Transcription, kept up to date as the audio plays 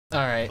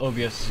Alright,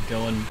 OBS is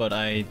going, but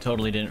I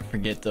totally didn't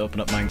forget to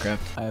open up Minecraft.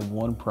 I have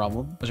one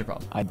problem. What's your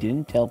problem? I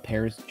didn't tell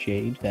Paris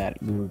Jade that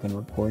we were going to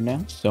record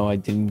now, so I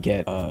didn't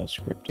get a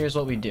script. Here's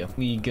what we do.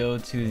 We go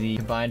to the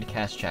combined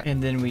cast chat,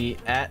 and then we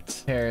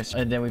at Paris,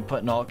 and then we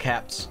put in all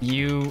caps,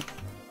 "You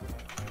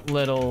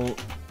little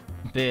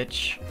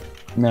bitch,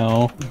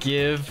 No.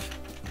 give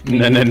me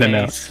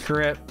No. a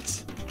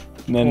script,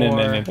 No.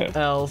 or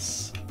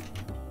else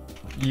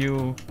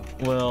you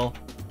will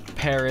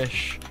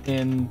perish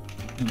in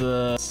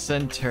the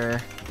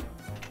center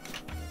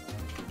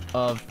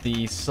of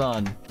the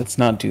sun." Let's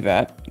not do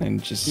that.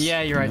 And just.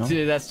 Yeah, you're right. you know?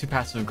 Dude, that's too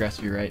passive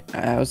aggressive. You're right.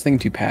 I was thinking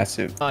too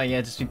passive. Oh yeah,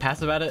 just be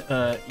passive about it.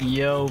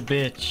 Yo,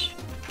 bitch.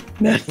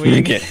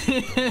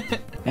 Okay.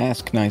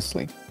 Ask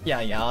nicely. Yeah,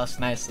 I'll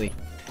ask nicely.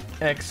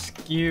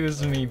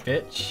 Excuse me,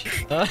 bitch.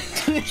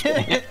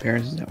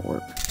 Paris is at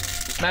work.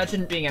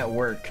 Imagine being at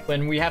work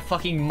when we have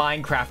fucking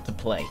Minecraft to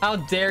play. How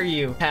dare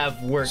you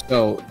have work?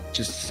 So,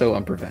 just so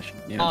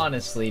unprofessional. You know?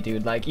 Honestly,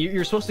 dude, like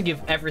you're supposed to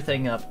give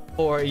everything up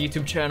for a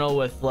YouTube channel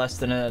with less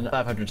than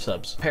 500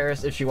 subs.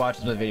 Paris, if she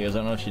watches the videos, I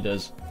don't know if she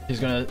does,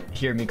 she's gonna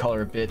hear me call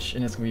her a bitch,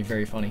 and it's gonna be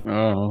very funny.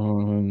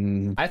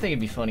 I think it'd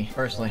be funny,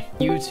 personally.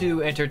 You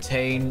two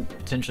entertain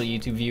potential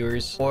YouTube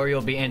viewers, or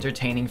you'll be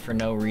entertaining for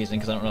no reason,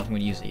 because I don't know if I'm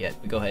gonna use it yet.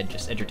 But go ahead,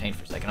 just entertain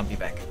for a second. I'll be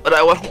back. But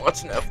I want to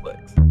watch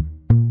Netflix.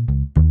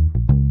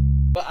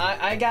 But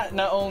I got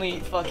not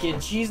only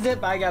fucking cheese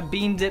dip, I got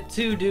bean dip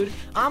too, dude.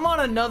 I'm on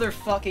another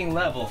fucking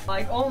level.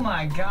 Like, oh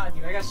my god,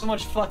 dude, I got so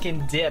much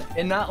fucking dip,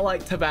 and not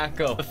like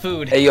tobacco. The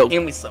food. Hey, yo,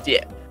 give me some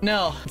dip.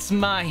 No, it's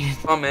mine.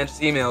 Oh, man,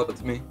 just email it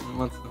to me.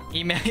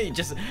 Email,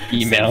 just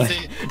Email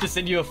just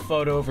send you a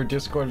photo over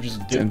Discord of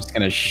just dip. I'm just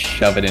gonna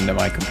shove it into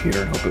my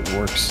computer and hope it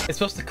works. It's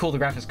supposed to cool the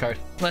graphics card.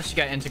 Unless you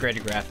got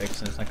integrated graphics,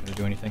 and it's not gonna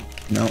do anything.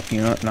 No, you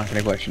know what? Not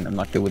gonna question. I'm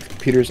not good with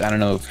computers. I don't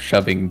know if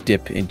shoving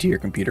dip into your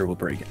computer will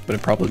break it, but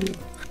it probably will.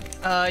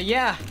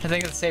 Yeah, I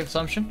think that's a safe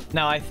assumption.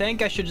 Now, I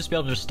think I should just be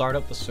able to just start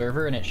up the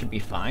server and it should be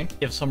fine.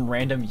 Give some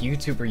random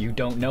YouTuber you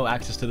don't know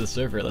access to the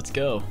server. Let's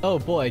go. Oh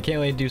boy, I can't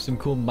wait to do some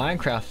cool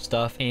Minecraft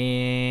stuff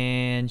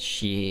and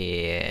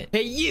shit.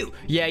 Hey, you!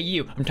 Yeah,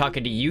 you. I'm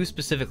talking to you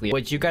specifically.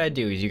 What you gotta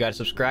do is you gotta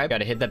subscribe,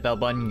 gotta hit that bell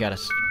button, you gotta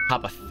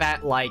pop a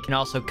fat like, and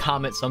also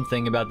comment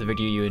something about the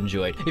video you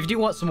enjoyed. If you do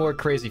want some more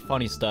crazy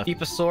funny stuff,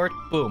 keep a sword,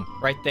 boom,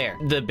 right there.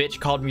 The bitch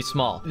called me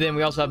small. Then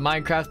we also have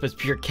Minecraft, but it's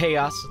pure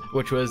chaos,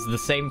 which was the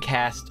same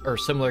cast, or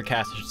similar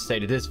cast, I should say,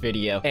 to this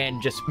video,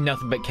 and just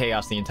nothing but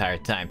chaos the entire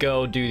time.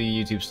 Go do the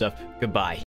YouTube stuff. Goodbye.